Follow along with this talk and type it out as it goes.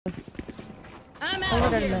I'm Over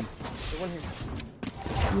out there, here. mid. One here.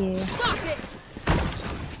 Yeah. Fuck it.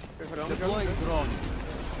 Deploying drone.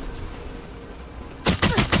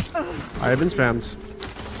 I have been spammed.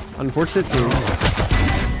 Unfortunate team.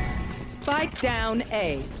 Spike down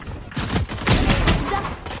A.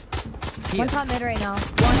 One top mid right now.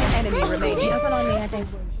 One enemy remaining. That's not on me, I think.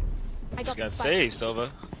 I got Got the spike. saved, Sova.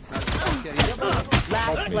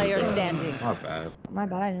 Last player standing. Not bad. My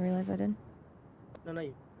bad, I didn't realize I did. No,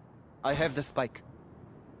 no. I have the spike.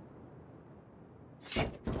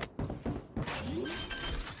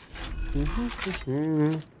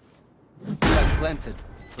 Flag planted.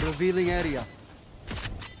 Revealing area.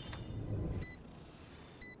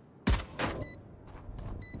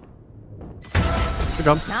 Good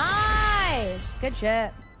job. Nice! Good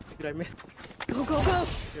shit. Did I miss? Go, go, go.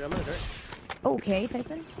 Dude, I'm gonna die. Okay,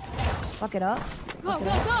 Tyson. Fuck it up. Go, go,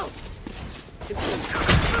 go.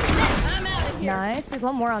 I'm out of here. Nice. There's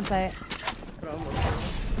one more on site.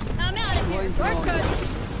 I'm out of here. We're good.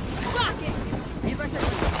 Fuck it. He's back there.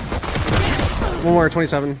 One more,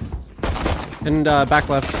 27. And back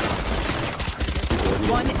left.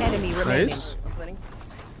 One enemy remaining. Nice. I'm planning.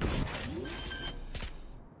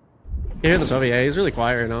 You hear this over? Yeah, he's really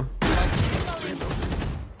quiet right now.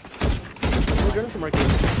 We're going from marking.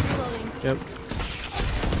 Reloading. Yep.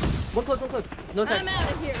 One close, one close. No I'm attacks.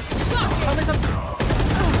 out of here. Fuck it.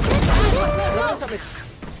 No attacks.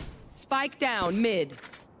 Spike down mid.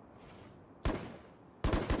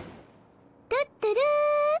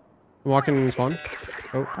 I'm walking spawn.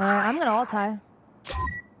 Oh. I'm gonna all tie.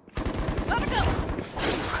 Gotta go.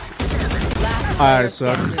 Last I player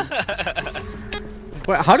suck. standing.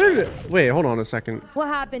 Wait, how did... Wait, hold on a second. What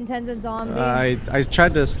happened, Tens and Zombie? I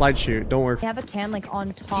tried to slide shoot. Don't work. They have a can like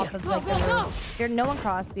on top of like the Go, go, go. roof. There's no one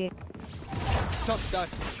cross B. Shot dart.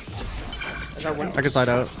 I got one. I can slide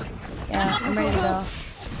out. Yeah, I'm ready to go.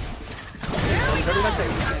 Ready back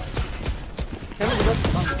side. Cameron's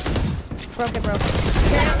above. Broke it, broke it.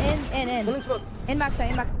 Here, in. One in smoke. In backside,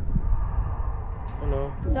 in back. Oh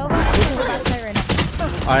no. Sova, I'm the backside right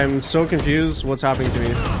now. I'm so confused what's happening to me.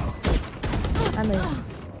 I'm in.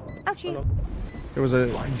 Ouchie. Oh, no. There was a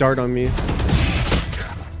dart on me.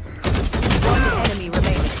 One enemy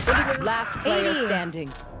remaining. Last player 80. standing.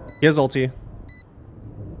 He has ulti.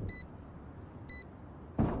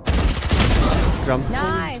 Jump.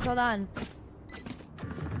 Nice, hold on.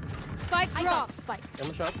 Spike drop. Spike.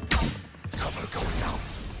 Camera shot.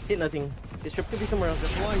 Hit nothing. This ship could be somewhere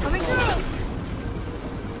else. Coming through.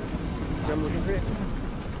 I'm looking for it.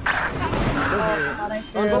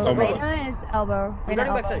 Reyna is elbow. I'm Reyna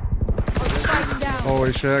running back elbow. side. Spike down.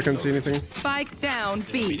 Holy shit, I couldn't see anything. Spike down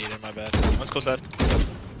B B. needed, my bad. One's close left.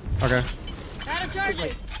 Okay. Out of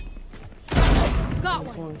charges. Got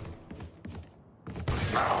one.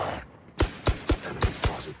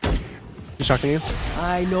 He's shocking you.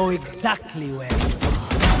 I know exactly where.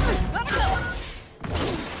 Gotta go.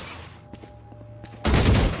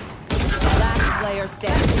 Last player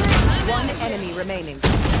standing. One enemy remaining.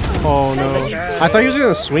 Oh no. I thought he was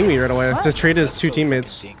gonna swing me right away to trade his two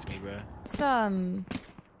teammates. Dinked me, bro.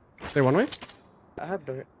 It's, They one way? I have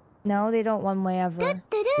dart. no, they don't one way ever. Okay.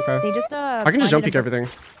 They just I can just jump peek everything.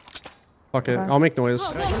 Fuck it. Okay. I'll make noise.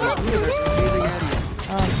 Go, go, go. Revealing area.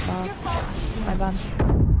 Oh, fuck. My bad.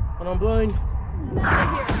 When I'm blind. Out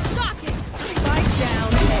of here. Shock it. Spike down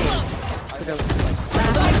A. Okay.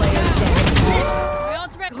 Last player standing.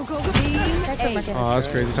 Rounds ready. Go, go, go. Second Eight. market. Oh, that's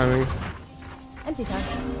crazy timing. Empty time.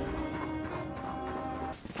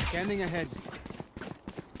 Scanning ahead.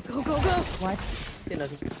 Go, go, go. What? Hit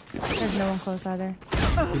nothing. There's no one close either.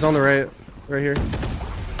 He's on the right. Right here.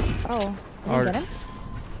 Oh, did Or- you get him?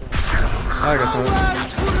 I guess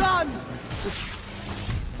not.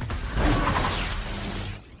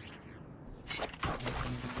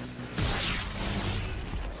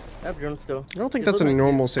 I have drone still. I don't think that's a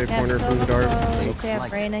normal safe corner from the dart. Close. They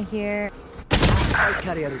have Reyna here.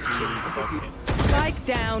 Carrier is killed. Spike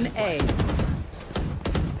down A.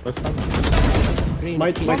 This time?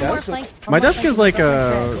 My One more desk? flank. My desk is like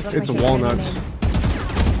a... It's a walnut.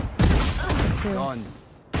 Gone.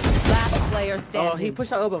 Last player Oh, he standing.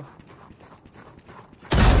 pushed out elbow.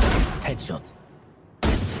 Headshot.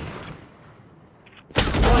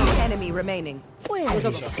 One enemy remaining. Where is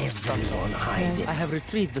everyone hiding? I have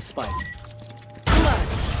retrieved the spike.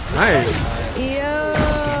 Nice. Ew. Ew,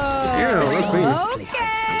 that's clean.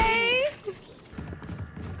 Okay.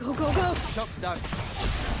 Go, go, go. Shot dart.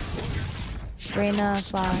 Reyna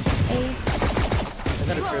flash 8. I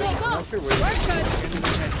got a Go, crit. go, I'm go. not sure We're where. good. Here we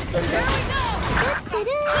go.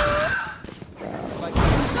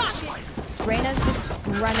 Shock it. Reyna's just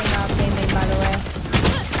running up, aiming, by the way.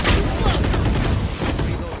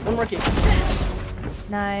 One more kick.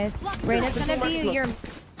 Nice. Raina's gonna be your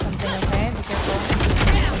something, okay? Be careful.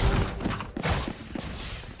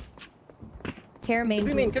 Care main.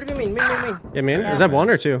 Could be main. Yeah, man. Yeah. Is that 1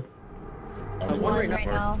 or 2? One right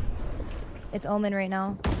now. It's Omen right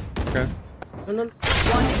now. Okay. No.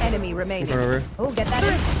 One enemy remaining. Right over. Oh, get that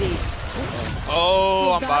in.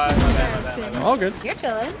 Oh, I'm by. My bad. All good. You're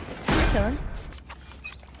chilling. You're chilling.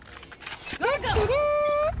 Go, go.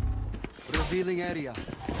 Revealing area.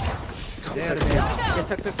 Yeah,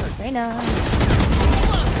 tuck. Reina.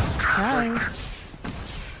 Nice.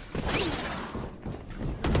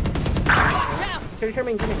 Carry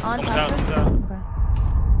main. On Almost top. out. Okay.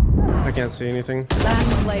 I can't see anything.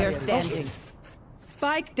 Last player standing.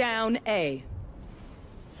 Spike down A.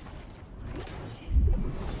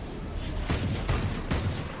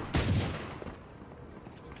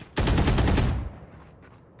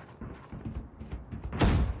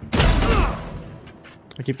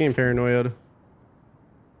 I keep getting paranoid.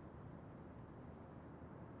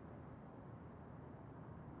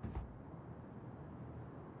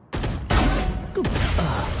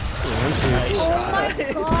 Oh my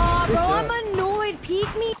god, bro, I'm annoyed.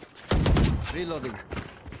 Peek me. Reloading.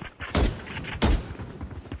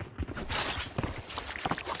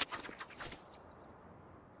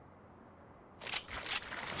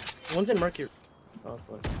 One's in Mercury. Oh,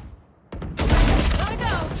 fuck. Gotta go.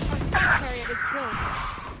 Our spike carrier is killed.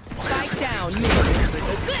 Spike down.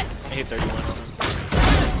 This. I hit 31 on him.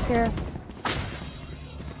 Here.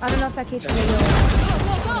 I don't know if that cage can go.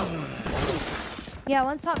 Go. Yeah,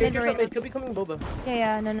 one's top mid right now. It could be coming Boba.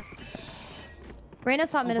 Yeah, no.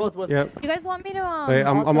 Reina's top mid is. Both. Yep. You guys want me to Wait,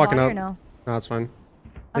 ult I'm the walking ball up. or no? No, it's fine.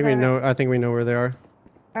 Okay, I think we know where they are.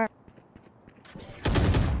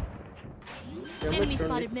 Enemy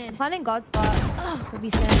spotted mid. Planning God spot would be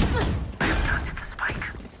sad.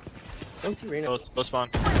 Don't see Reina. Both spawn.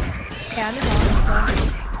 Yeah, I'm just on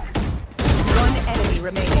this One enemy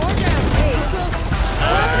remaining. It's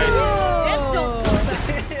don't go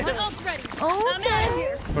back. My ult's ready. one. I'm out of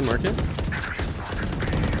here. One market.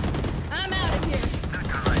 I'm out of here.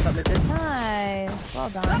 Nice. Well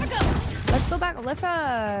Gotta done. go. Let's go back. Let's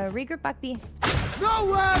regroup back B.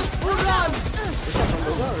 Nowhere to run.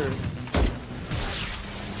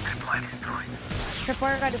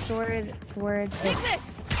 Tripwire got destroyed towards the... Take this.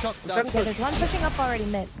 Yeah, there's one pushing up already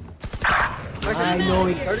mid. I know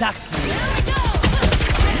exactly.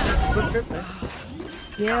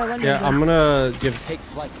 Yeah, one Yeah, mid. I'm gonna give. Take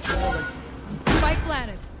flight. Spike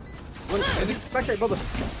planted. Backside, Boba.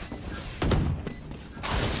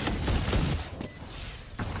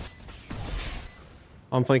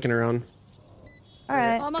 I'm flanking around.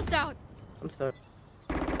 Alright. Almost out. I'm stuck.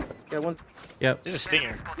 Yeah, one. Yep. This is a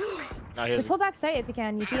stinger. No, he Just has. hold back sight if you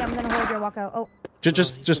can. Yuki, I'm gonna hold your walkout. Oh,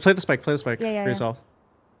 Just play the spike. Play the spike. Yeah, For yourself.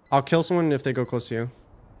 I'll kill someone if they go close to you.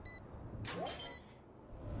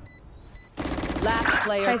 Last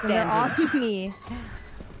player Tyson, they're standing. on me.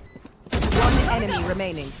 One enemy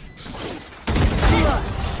remaining.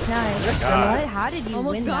 Nice. What? How did you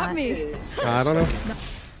Almost win got that? me. I don't know.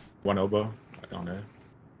 One elbow. I don't know.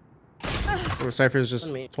 Cypher's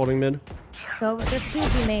just holding mid. So there's two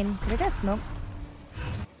of you main. They're gonna smoke.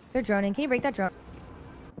 They're droning. Can you break that drone?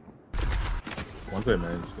 One's at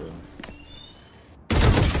main, so.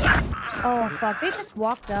 Oh fuck! They just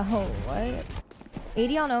walked out. Oh, what?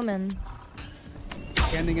 80 on Omen.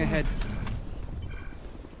 Scanning ahead.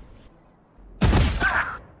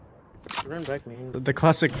 Run back, man. The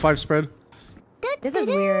classic 5 spread. This is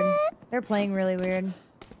weird. They're playing really weird.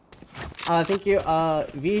 Thank you,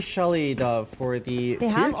 V Shelly for the They tier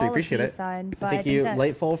have 3. all Appreciate of it. side, but Thank I you, think that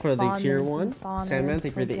Lightfall for the spawn tier is 1. some spawner Sandman,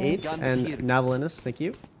 thank you for the towards 8. it. And Navalinus, thank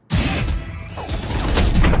you.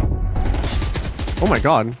 Oh my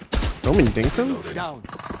god. Roman dinked him? Down.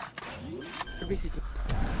 Could be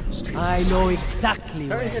CT. I know exactly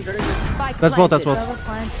where. Spike That's both, that's planted. both. Silver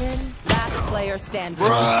planted. Last player standing.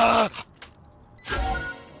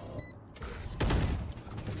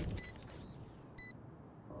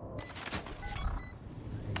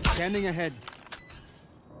 Scanning ahead.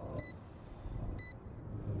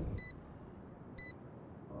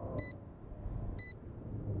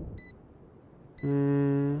 I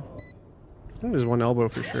think there's one elbow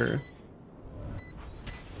for sure.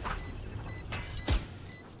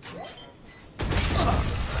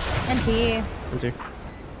 NT. Empty.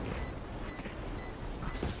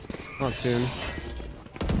 Not soon.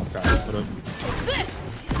 Time to put up. This.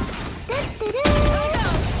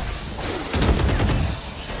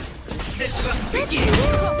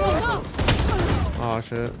 Go. Oh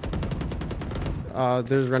shit.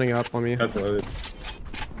 There's running up on me. That's loaded.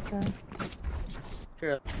 Okay.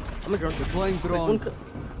 Here, I'm a drone. Deploying drone.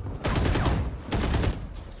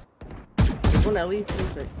 One alley.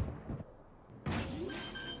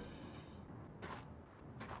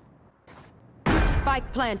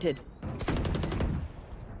 Spike planted.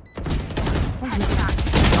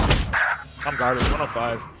 I'm guarded.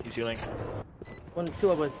 105. He's healing.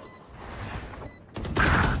 1-2 up.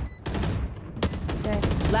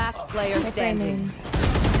 Sick. Last player standing.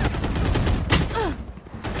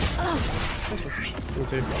 Me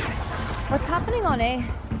too. What's happening on A?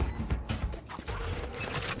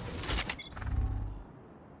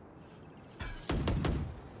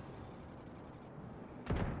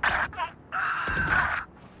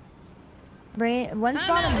 One's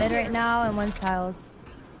bottom mid right now and one's tiles.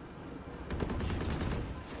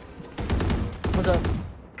 What's up?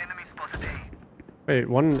 Wait,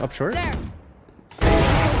 one up short? There.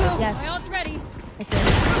 Yes. My ult's ready. It's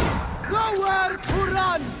ready. Nowhere to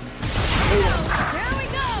run! Here we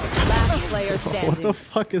go. Last player standing. What the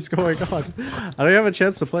fuck is going on? I don't even have a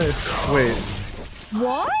chance to play. Wait.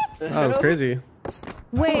 What? Oh, that's crazy.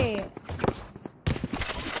 Wait.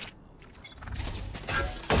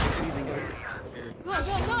 Go,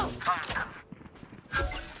 go, go.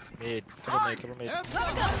 Mid. Cover mid. Cover mid. Let me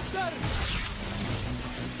go.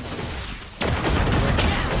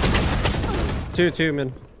 2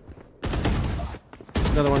 mid.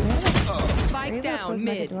 Another one. Spike down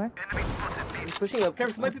mid. He's pushing up.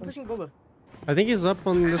 Careful, might be pushing Boba. I think he's up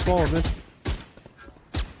on this wall mid.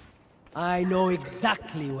 I know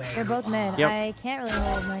exactly where. They're both mid. Yep. I can't really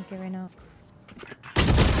hold market right now.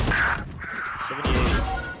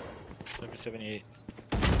 78. 78.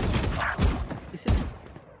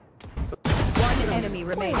 One enemy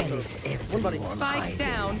remaining. One body. Spike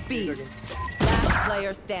down B. Last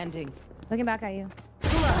player standing. Looking back at you.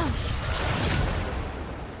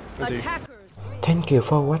 Attackers. Thank you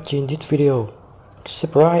for watching this video.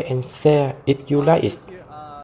 Subscribe and share if you like it.